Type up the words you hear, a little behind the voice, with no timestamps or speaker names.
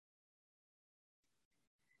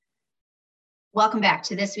Welcome back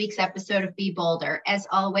to this week's episode of Be Bolder. As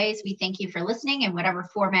always, we thank you for listening in whatever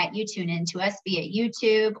format you tune into us, be it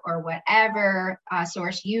YouTube or whatever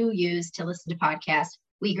source you use to listen to podcasts.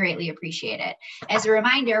 We greatly appreciate it. As a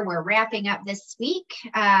reminder, we're wrapping up this week,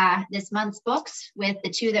 this month's books with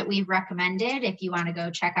the two that we've recommended. If you want to go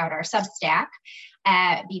check out our Substack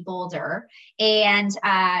at Be Bolder. And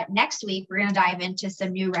next week, we're going to dive into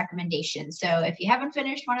some new recommendations. So if you haven't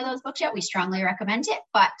finished one of those books yet, we strongly recommend it.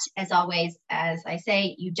 But as always, as I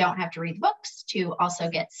say, you don't have to read the books to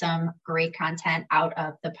also get some great content out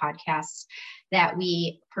of the podcasts that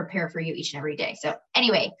we prepare for you each and every day. So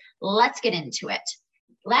anyway, let's get into it.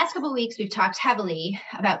 Last couple of weeks, we've talked heavily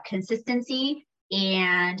about consistency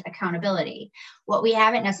and accountability. What we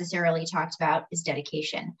haven't necessarily talked about is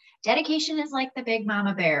dedication. Dedication is like the big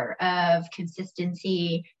mama bear of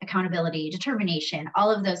consistency, accountability, determination,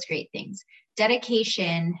 all of those great things.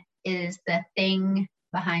 Dedication is the thing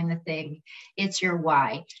behind the thing. It's your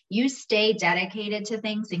why. You stay dedicated to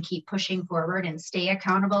things and keep pushing forward and stay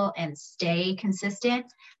accountable and stay consistent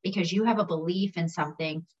because you have a belief in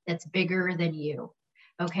something that's bigger than you.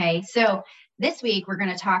 Okay, so this week we're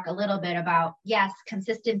going to talk a little bit about, yes,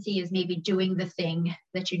 consistency is maybe doing the thing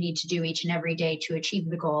that you need to do each and every day to achieve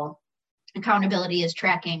the goal. Accountability is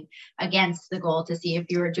tracking against the goal to see if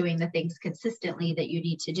you're doing the things consistently that you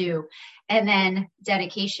need to do. And then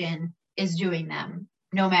dedication is doing them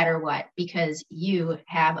no matter what, because you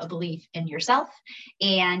have a belief in yourself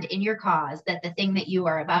and in your cause that the thing that you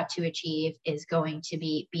are about to achieve is going to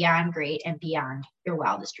be beyond great and beyond your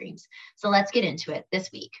wildest dreams. So let's get into it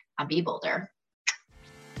this week on Be Bolder.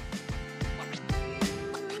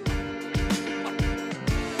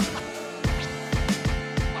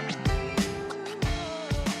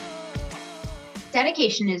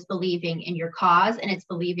 Dedication is believing in your cause and it's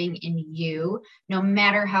believing in you, no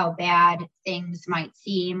matter how bad things might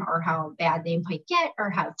seem or how bad they might get or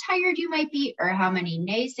how tired you might be or how many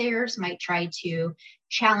naysayers might try to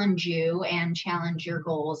challenge you and challenge your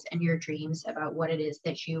goals and your dreams about what it is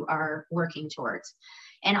that you are working towards.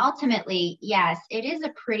 And ultimately, yes, it is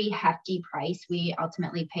a pretty hefty price. We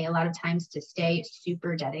ultimately pay a lot of times to stay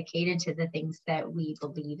super dedicated to the things that we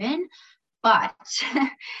believe in. But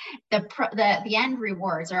the end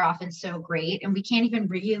rewards are often so great, and we can't even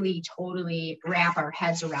really totally wrap our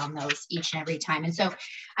heads around those each and every time. And so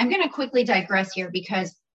I'm going to quickly digress here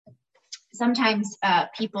because sometimes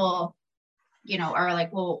people, are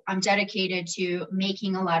like, well, I'm dedicated to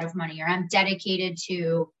making a lot of money, or I'm dedicated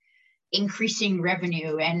to increasing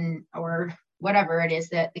revenue or whatever it is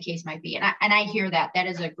that the case might be. And I hear that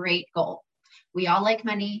is a great goal. We all like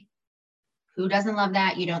money. Who doesn't love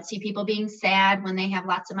that? You don't see people being sad when they have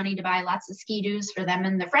lots of money to buy lots of ski-doos for them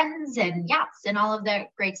and their friends and yachts and all of that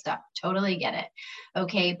great stuff. Totally get it.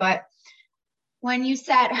 Okay. But when you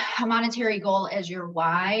set a monetary goal as your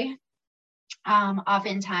why,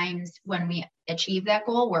 oftentimes when we achieve that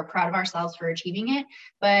goal, we're proud of ourselves for achieving it,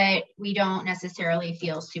 but we don't necessarily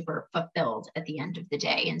feel super fulfilled at the end of the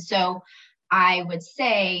day. And so I would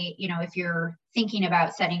say, if you're thinking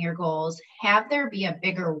about setting your goals, have there be a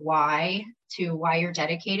bigger why to why you're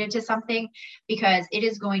dedicated to something, because it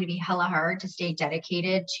is going to be hella hard to stay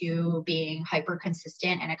dedicated to being hyper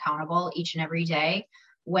consistent and accountable each and every day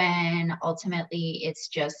when ultimately it's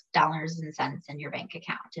just dollars and cents in your bank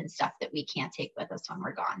account and stuff that we can't take with us when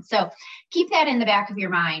we're gone. So keep that in the back of your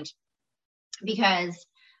mind, because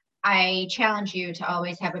I challenge you to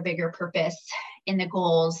always have a bigger purpose in the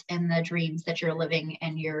goals and the dreams that you're living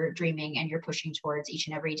and you're dreaming and you're pushing towards each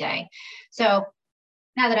and every day. So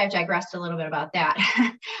now that I've digressed a little bit about that,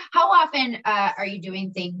 how often are you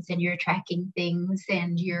doing things and you're tracking things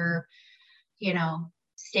and you're,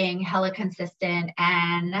 staying hella consistent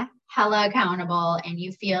and hella accountable, and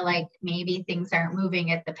you feel like maybe things aren't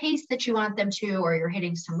moving at the pace that you want them to, or you're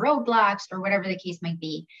hitting some roadblocks or whatever the case might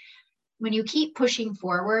be? When you keep pushing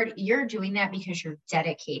forward, you're doing that because you're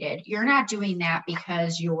dedicated. You're not doing that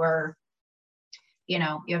because you're, you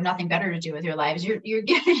have nothing better to do with your lives.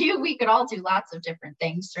 We could all do lots of different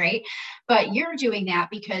things, right? But you're doing that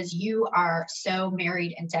because you are so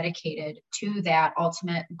married and dedicated to that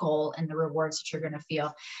ultimate goal and the rewards that you're going to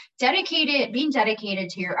feel. Being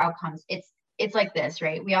dedicated to your outcomes. It's like this,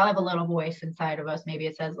 right? We all have a little voice inside of us. Maybe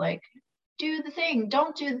it says like, do the thing,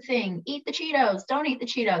 don't do the thing, eat the Cheetos, don't eat the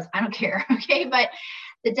Cheetos. I don't care. Okay. But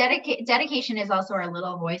the dedication is also our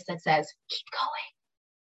little voice that says, keep going.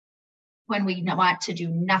 When we want to do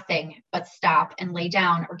nothing but stop and lay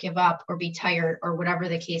down or give up or be tired or whatever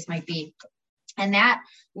the case might be. And that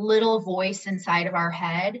little voice inside of our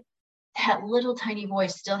head that little tiny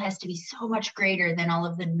voice still has to be so much greater than all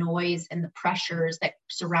of the noise and the pressures that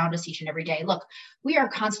surround us each and every day. Look, we are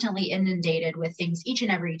constantly inundated with things each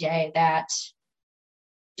and every day that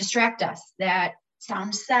distract us, that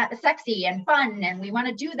sound sexy and fun, and we want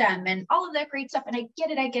to do them and all of that great stuff. And I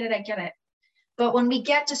get it. But when we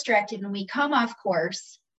get distracted and we come off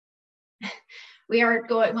course, we are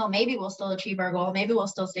going, well, maybe we'll still achieve our goal. Maybe we'll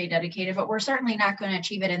still stay dedicated, but we're certainly not going to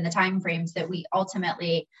achieve it in the timeframes that we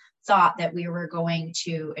ultimately thought that we were going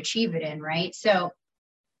to achieve it in, right? So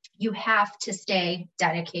you have to stay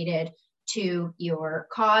dedicated to your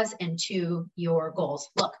cause and to your goals.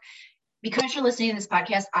 Look, because you're listening to this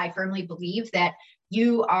podcast, I firmly believe that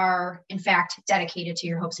you are, in fact, dedicated to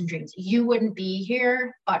your hopes and dreams. You wouldn't be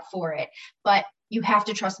here but for it. But you have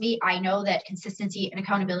to trust me. I know that consistency and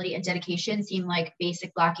accountability and dedication seem like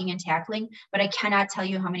basic blocking and tackling, but I cannot tell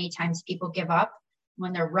you how many times people give up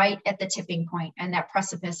when they're right at the tipping point and that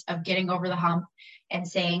precipice of getting over the hump and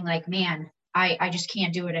saying like, man, I just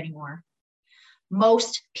can't do it anymore.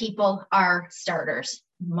 Most people are starters.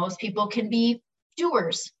 Most people can be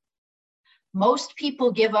doers. Most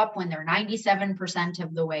people give up when they're 97%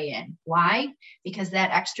 of the way in. Why? Because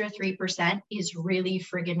that extra 3% is really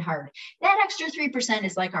friggin' hard. That extra 3%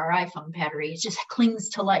 is like our iPhone battery. It just clings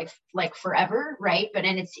to life like forever, right? But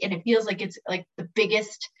and it feels like it's like the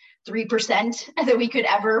biggest 3% that we could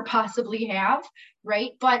ever possibly have,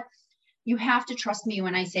 right? But you have to trust me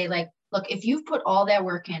when I say like, look, if you've put all that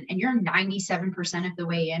work in and you're 97% of the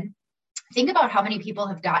way in, think about how many people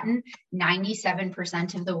have gotten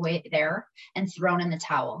 97% of the way there and thrown in the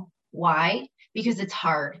towel. Why? Because it's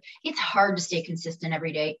hard. It's hard to stay consistent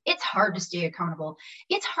every day. It's hard to stay accountable.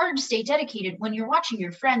 It's hard to stay dedicated when you're watching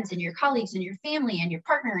your friends and your colleagues and your family and your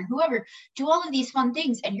partner and whoever do all of these fun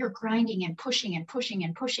things and you're grinding and pushing and pushing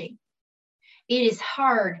and pushing. It is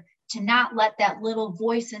hard to not let that little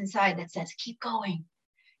voice inside that says, keep going,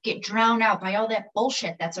 get drowned out by all that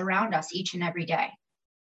bullshit that's around us each and every day.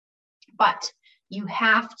 But you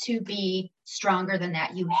have to be stronger than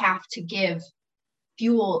that. You have to give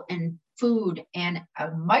fuel and food and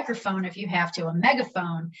a microphone, if you have to, a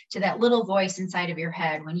megaphone to that little voice inside of your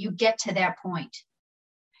head. When you get to that point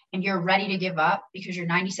and you're ready to give up because you're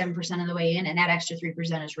 97% of the way in and that extra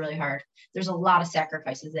 3% is really hard. There's a lot of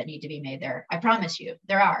sacrifices that need to be made there. I promise you,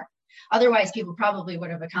 there are. Otherwise, people probably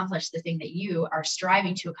would have accomplished the thing that you are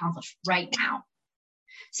striving to accomplish right now.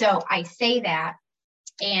 So I say that,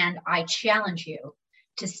 and I challenge you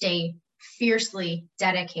to stay fiercely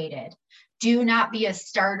dedicated. Do not be a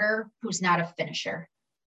starter who's not a finisher.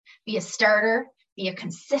 Be a starter, be a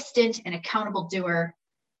consistent and accountable doer,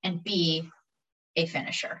 and be a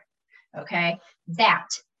finisher. Okay? That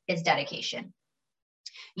is dedication.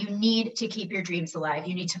 You need to keep your dreams alive.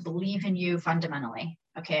 You need to believe in you fundamentally.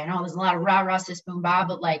 Okay? I know there's a lot of rah-rah, sis, boom, bah,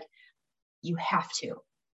 but like, you have to.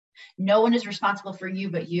 No one is responsible for you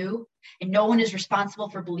but you, and no one is responsible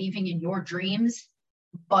for believing in your dreams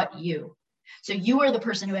but you. So you are the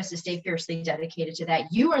person who has to stay fiercely dedicated to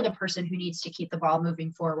that. You are the person who needs to keep the ball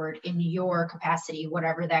moving forward in your capacity,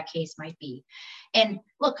 whatever that case might be. And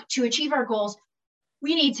look, to achieve our goals,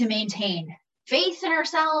 we need to maintain faith in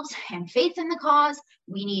ourselves and faith in the cause.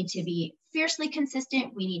 We need to be fiercely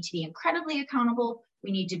consistent. We need to be incredibly accountable.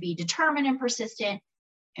 We need to be determined and persistent,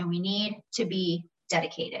 and we need to be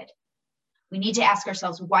dedicated. We need to ask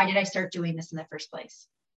ourselves, why did I start doing this in the first place?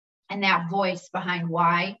 And that voice behind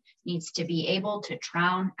why needs to be able to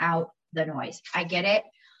drown out the noise. I get it.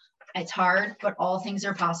 It's hard, but all things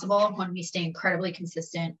are possible when we stay incredibly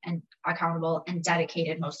consistent and accountable and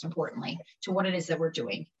dedicated, most importantly, to what it is that we're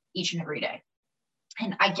doing each and every day.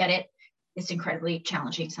 And I get it. It's incredibly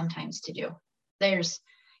challenging sometimes to do.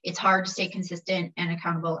 It's hard to stay consistent and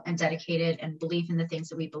accountable and dedicated and believe in the things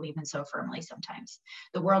that we believe in so firmly sometimes.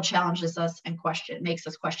 The world challenges us and makes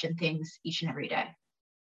us question things each and every day.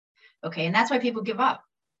 Okay, and that's why people give up,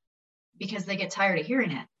 because they get tired of hearing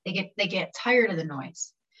it. They get tired of the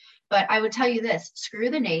noise. But I would tell you this, screw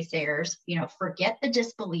the naysayers, forget the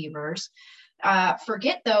disbelievers,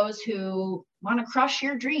 forget those who want to crush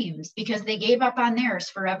your dreams because they gave up on theirs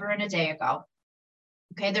forever and a day ago.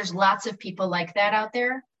 Okay, there's lots of people like that out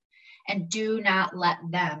there, and do not let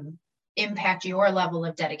them impact your level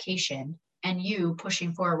of dedication and you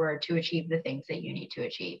pushing forward to achieve the things that you need to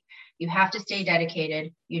achieve. You have to stay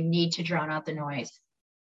dedicated. You need to drown out the noise.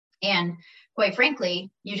 And quite frankly,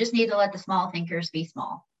 you just need to let the small thinkers be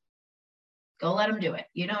small. Go let them do it.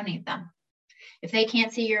 You don't need them. If they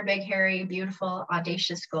can't see your big, hairy, beautiful,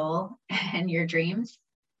 audacious goal and your dreams,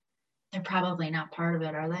 they're probably not part of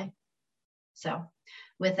it, are they? So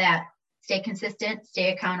with that, stay consistent,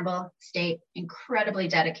 stay accountable, stay incredibly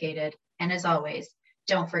dedicated. And as always,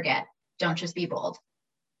 don't forget, Don't just be bold.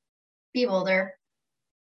 Be bolder.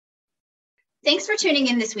 Thanks for tuning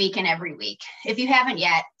in this week and every week. If you haven't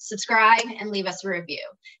yet, subscribe and leave us a review.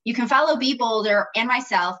 You can follow Be Bolder and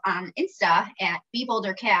myself on Insta at Be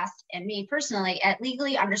Bolder Cast and me personally at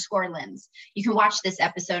legally_limbs. You can watch this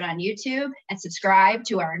episode on YouTube and subscribe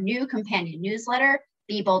to our new companion newsletter,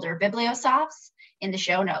 Be Bolder Bibliosophes, in the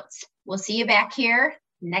show notes. We'll see you back here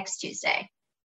next Tuesday.